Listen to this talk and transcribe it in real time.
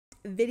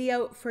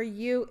video for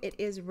you. It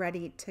is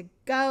ready to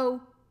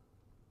go.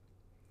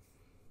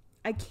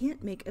 I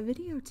can't make a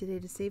video today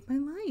to save my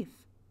life.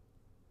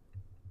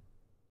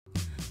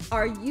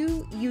 Are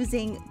you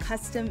using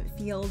custom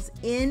fields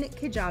in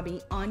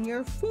Kajabi on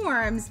your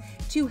forms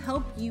to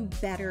help you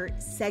better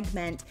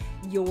segment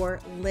your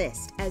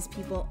list as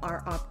people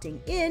are opting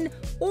in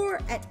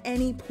or at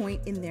any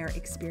point in their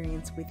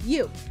experience with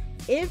you?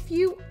 If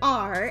you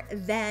are,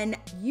 then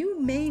you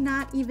may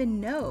not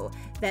even know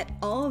that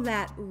all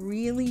that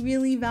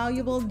really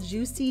valuable,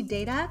 juicy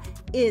data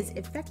is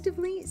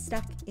effectively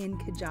stuck in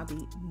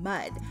Kajabi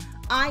MUD.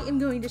 I am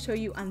going to show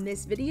you on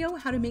this video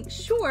how to make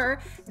sure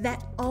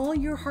that all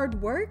your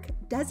hard work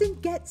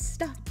doesn't get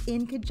stuck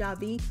in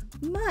Kajabi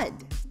MUD.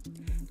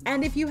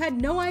 And if you had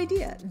no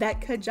idea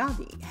that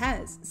Kajabi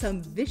has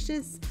some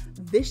vicious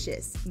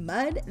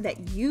mud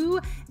that you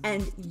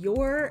and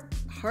your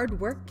hard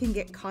work can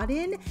get caught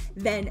in,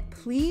 then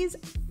please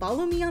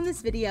follow me on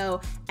this video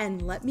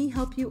and let me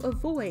help you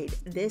avoid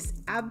this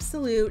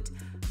absolute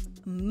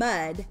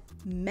mud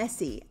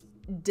messy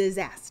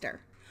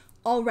disaster.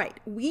 All right,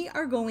 we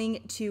are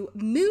going to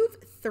move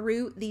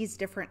through these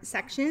different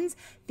sections.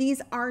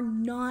 These are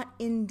not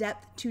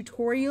in-depth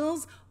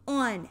tutorials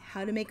on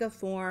how to make a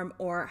form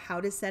or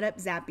how to set up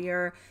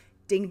Zapier.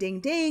 Ding, ding,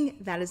 ding.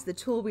 That is the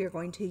tool we are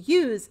going to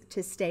use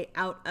to stay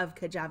out of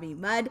Kajabi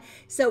MUD.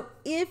 So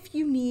if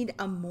you need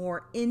a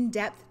more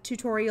in-depth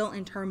tutorial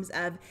in terms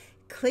of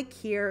click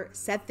here,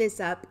 set this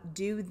up,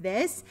 do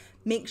this,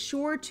 make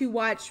sure to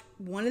watch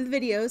one of the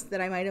videos that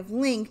I might have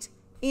linked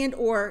and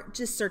or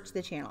just search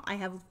the channel. I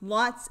have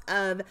lots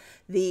of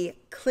the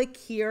click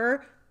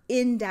here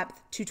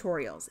in-depth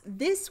tutorials.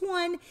 This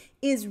one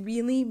is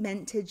really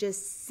meant to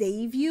just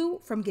save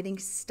you from getting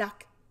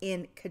stuck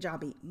in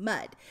Kajabi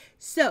MUD.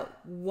 So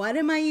what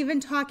am I even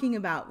talking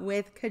about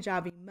with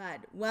Kajabi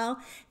MUD? Well,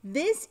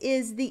 this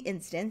is the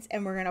instance,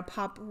 and we're gonna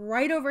pop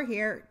right over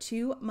here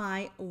to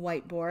my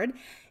whiteboard.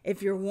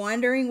 If you're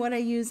wondering what I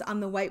use on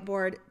the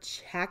whiteboard,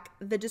 check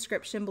the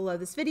description below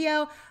this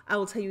video. I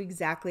will tell you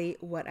exactly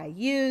what I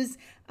use.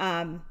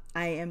 I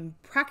am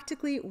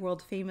practically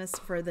world famous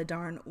for the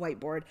darn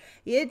whiteboard.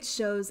 It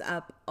shows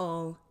up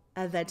all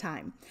the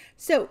time.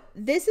 So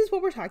this is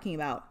what we're talking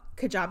about.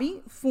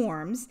 Kajabi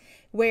Forms,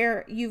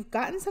 where you've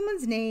gotten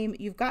someone's name,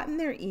 you've gotten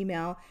their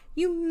email,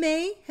 you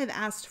may have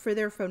asked for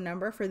their phone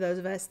number for those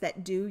of us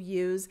that do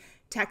use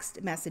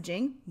text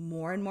messaging.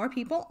 More and more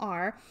people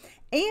are.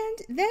 And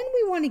then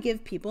we want to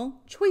give people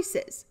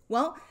choices.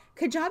 Well,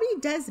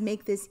 Kajabi does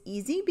make this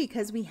easy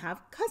because we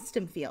have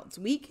custom fields.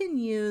 We can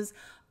use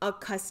a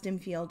custom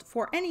field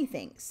for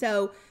anything.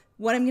 So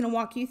what I'm going to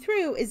walk you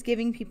through is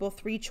giving people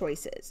 3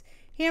 choices: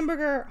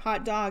 hamburger,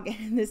 hot dog, and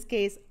in this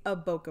case, a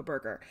Boca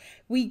burger.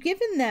 We've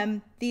given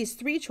them these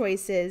 3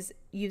 choices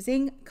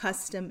using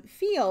custom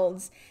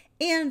fields.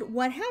 And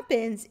what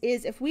happens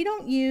is if we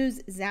don't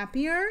use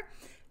Zapier,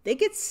 they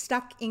get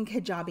stuck in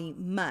Kajabi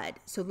MUD.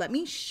 So let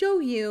me show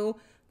you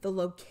the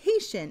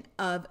location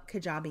of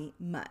Kajabi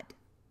MUD.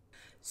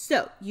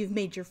 So you've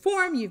made your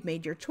form, you've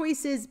made your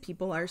choices,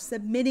 people are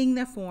submitting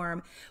the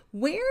form.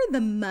 Where the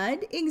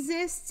MUD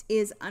exists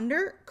is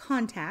under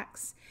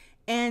contacts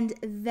and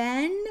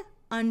then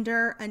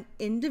under an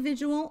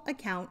individual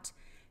account.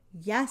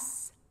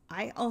 Yes,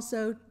 I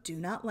also do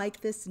not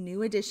like this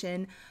new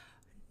addition.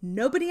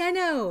 Nobody I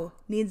know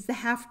needs the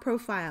half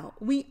profile.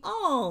 We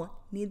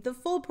all need the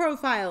full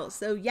profile.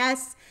 So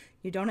yes,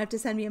 you don't have to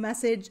send me a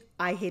message.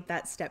 I hate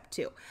that step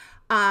too.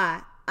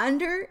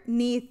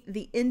 Underneath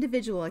the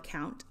individual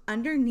account,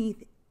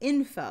 underneath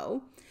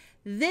info,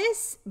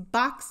 this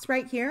box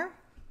right here,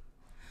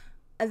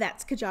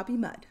 that's Kajabi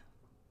MUD.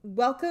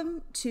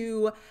 Welcome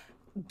to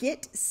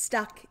get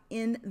stuck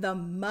in the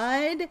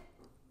mud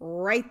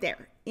right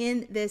there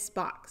in this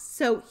box.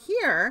 So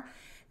here,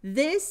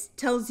 this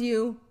tells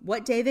you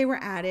what day they were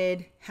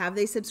added, have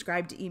they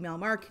subscribed to email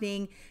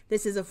marketing.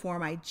 This is a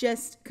form I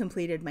just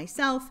completed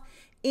myself,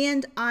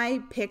 and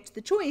I picked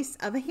the choice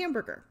of a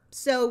hamburger.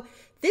 So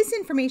this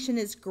information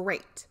is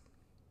great,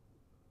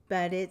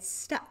 but it's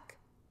stuck.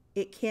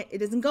 It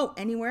doesn't go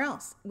anywhere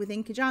else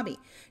within Kajabi.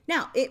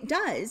 Now it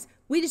does,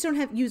 we just don't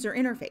have user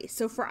interface.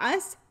 So for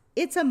us,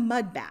 it's a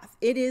mud bath.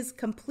 It is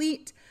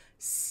complete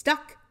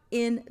stuck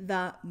in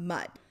the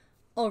mud.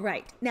 All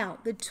right, now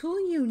the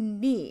tool you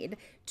need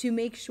to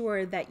make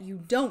sure that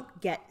you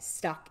don't get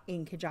stuck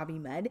in Kajabi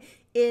MUD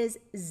is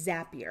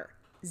Zapier.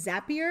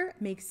 Zapier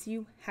makes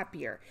you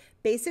happier.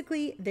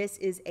 Basically, this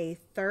is a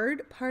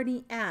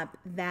third-party app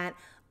that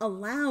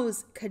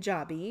allows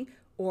Kajabi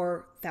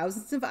or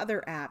thousands of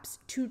other apps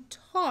to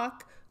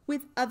talk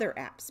with other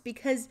apps,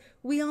 because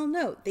we all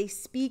know they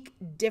speak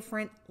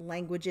different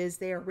languages.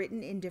 They are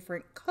written in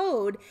different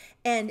code,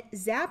 and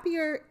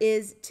Zapier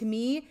is, to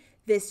me,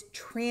 this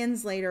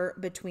translator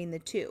between the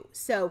two.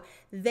 So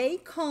they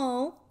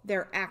call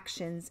their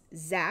actions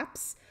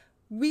zaps.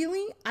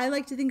 Really, I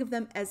like to think of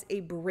them as a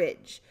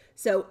bridge.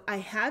 So I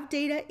have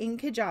data in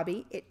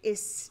Kajabi. It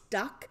is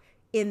stuck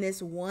in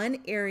this one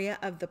area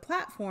of the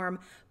platform,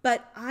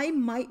 but I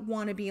might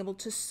want to be able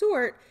to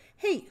sort,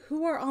 hey,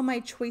 who are all my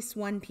choice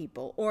 1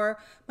 people or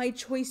my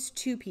choice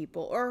 2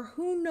 people, or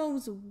who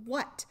knows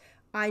what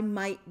I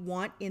might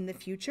want in the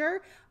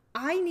future.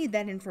 I need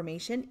that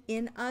information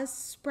in a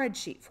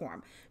spreadsheet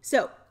form.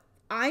 So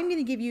I'm going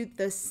to give you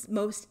the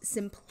most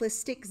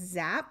simplistic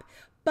Zap,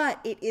 but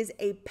it is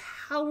a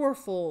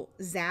powerful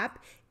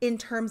Zap in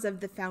terms of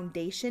the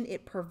foundation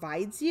it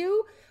provides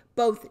you,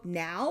 both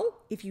now,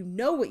 if you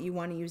know what you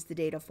want to use the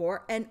data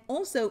for, and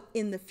also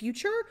in the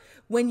future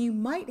when you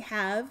might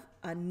have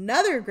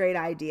another great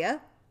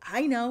idea.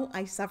 I know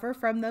I suffer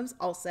from those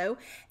also.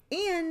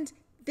 And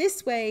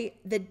this way,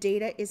 the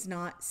data is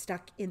not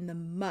stuck in the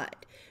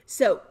mud.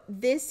 So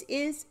this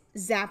is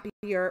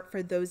Zapier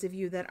for those of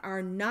you that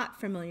are not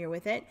familiar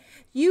with it.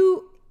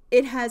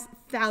 It has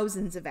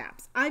thousands of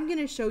apps. I'm going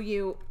to show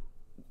you,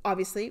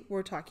 obviously,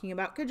 we're talking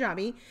about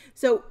Kajabi.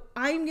 So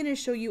I'm going to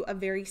show you a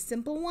very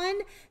simple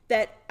one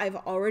that I've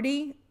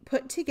already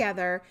put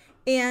together,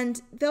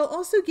 and they'll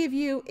also give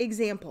you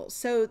examples.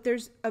 So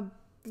there's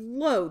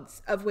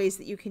loads of ways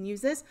that you can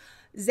use this.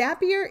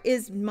 Zapier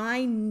is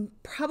my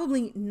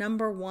probably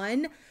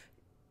 #1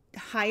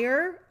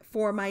 hire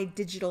for my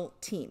digital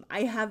team.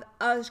 I have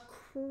a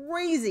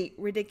crazy,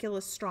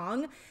 ridiculous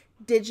strong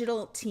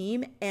digital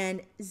team,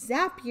 and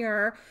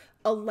Zapier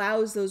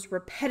allows those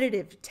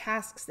repetitive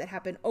tasks that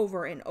happen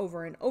over and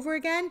over and over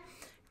again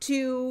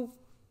to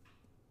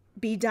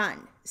be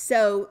done.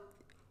 So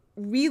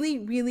really,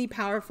 really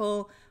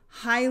powerful.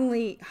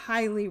 Highly,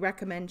 highly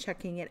recommend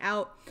checking it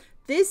out.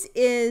 This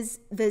is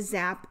the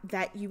Zap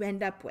that you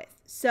end up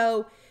with.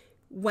 So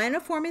when a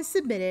form is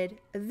submitted,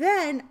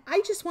 then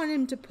I just want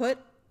him to put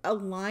a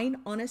line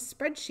on a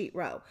spreadsheet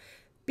row,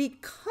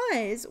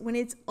 because when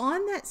it's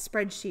on that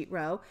spreadsheet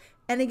row,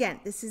 and again,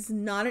 this is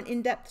not an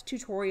in-depth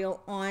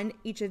tutorial on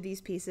each of these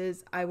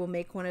pieces. I will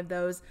make one of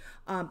those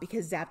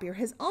because Zapier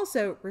has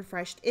also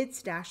refreshed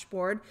its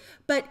dashboard,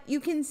 but you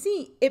can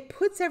see it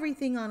puts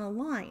everything on a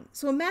line.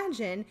 So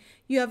imagine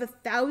you have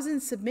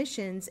 1,000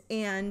 submissions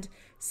and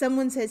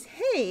someone says,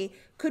 hey,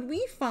 could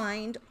we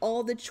find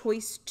all the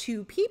choice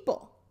 2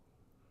 people?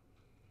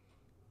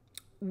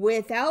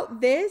 Without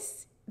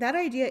this, that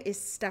idea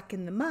is stuck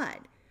in the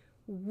mud.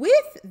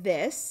 With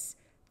this,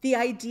 the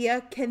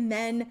idea can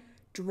then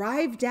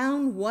drive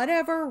down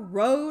whatever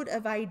road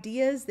of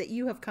ideas that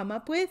you have come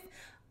up with.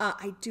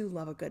 I do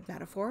love a good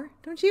metaphor,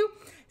 don't you?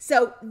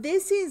 So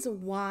this is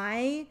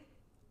why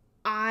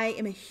I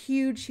am a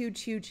huge,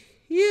 huge, huge,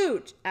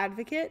 huge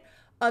advocate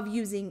of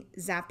using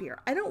Zapier.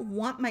 I don't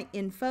want my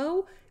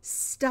info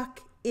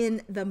stuck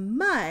in the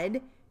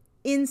mud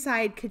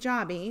inside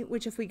Kajabi,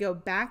 which if we go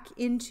back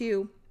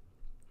into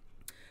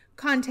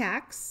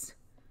contacts,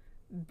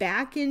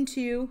 back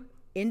into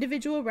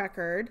individual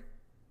record,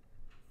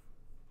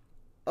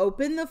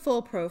 open the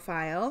full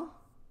profile,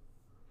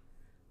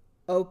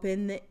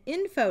 open the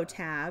info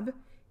tab,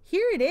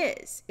 here it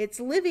is. It's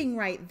living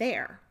right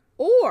there.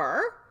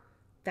 Or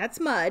that's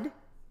mud,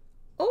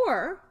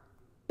 or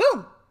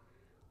boom,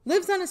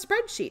 lives on a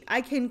spreadsheet.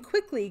 I can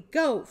quickly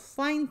go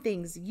find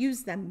things,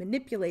 use them,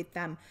 manipulate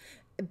them,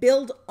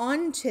 build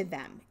onto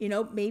them. You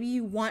know, maybe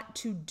you want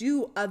to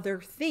do other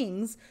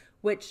things,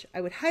 which I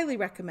would highly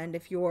recommend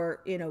if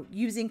you're,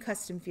 using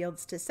custom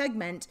fields to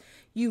segment.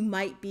 You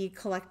might be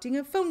collecting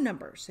a phone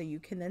number so you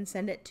can then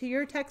send it to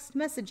your text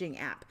messaging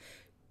app.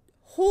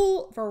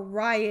 Whole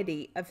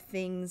variety of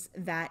things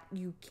that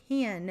you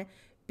can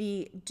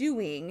be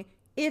doing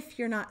if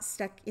you're not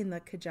stuck in the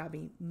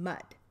Kajabi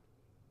mud.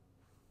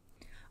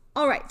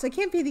 All right, so I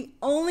can't be the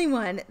only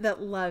one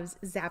that loves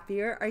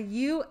Zapier. Are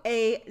you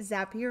a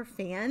Zapier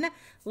fan?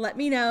 Let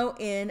me know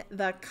in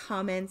the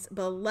comments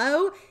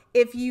below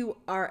if you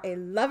are a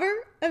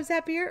lover of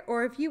Zapier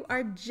or if you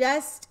are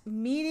just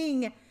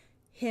meeting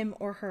him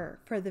or her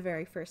for the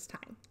very first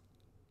time.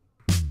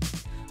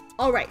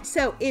 All right,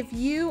 so if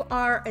you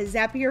are a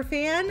Zapier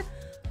fan,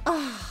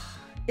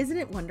 isn't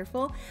it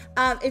wonderful?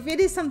 If it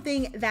is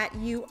something that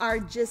you are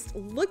just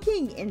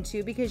looking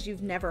into because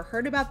you've never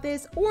heard about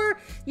this, or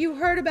you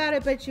heard about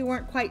it but you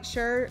weren't quite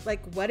sure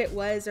like what it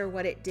was or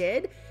what it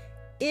did,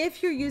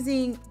 if you're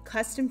using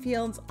custom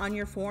fields on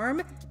your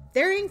form,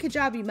 they're in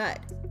Kajabi MUD.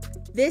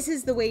 This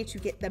is the way to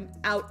get them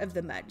out of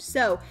the mud.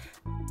 So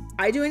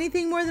I do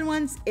anything more than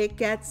once, it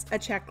gets a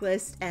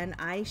checklist, and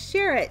I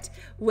share it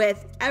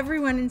with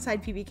everyone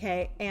inside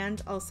PBK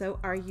and also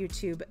our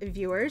YouTube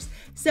viewers.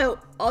 So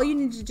all you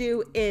need to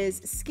do is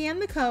scan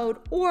the code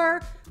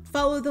or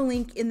follow the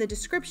link in the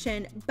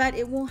description, but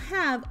it will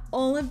have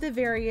all of the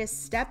various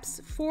steps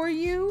for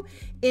you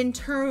in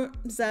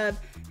terms of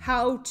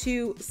how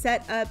to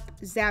set up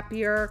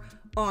Zapier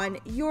on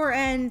your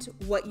end,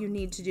 what you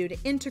need to do to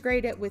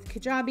integrate it with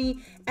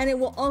Kajabi, and it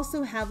will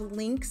also have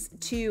links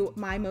to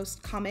my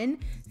most common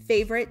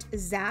favorite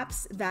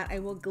Zaps that I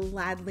will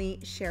gladly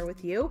share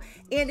with you.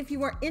 And if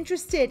you are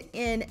interested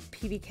in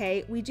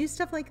PBK, we do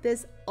stuff like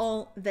this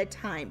all the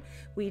time.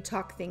 We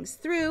talk things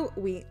through,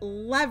 we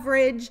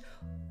leverage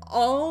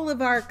all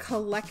of our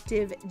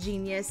collective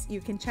genius.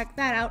 You can check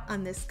that out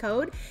on this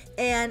code.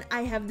 And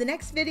I have the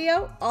next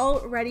video all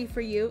ready for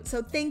you.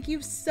 So thank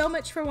you so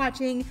much for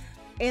watching.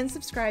 and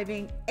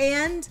subscribing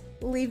and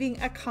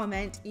leaving a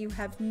comment. You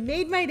have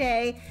made my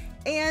day,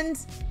 and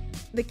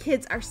the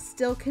kids are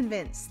still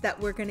convinced that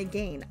we're going to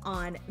gain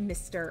on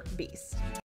Mr. Beast.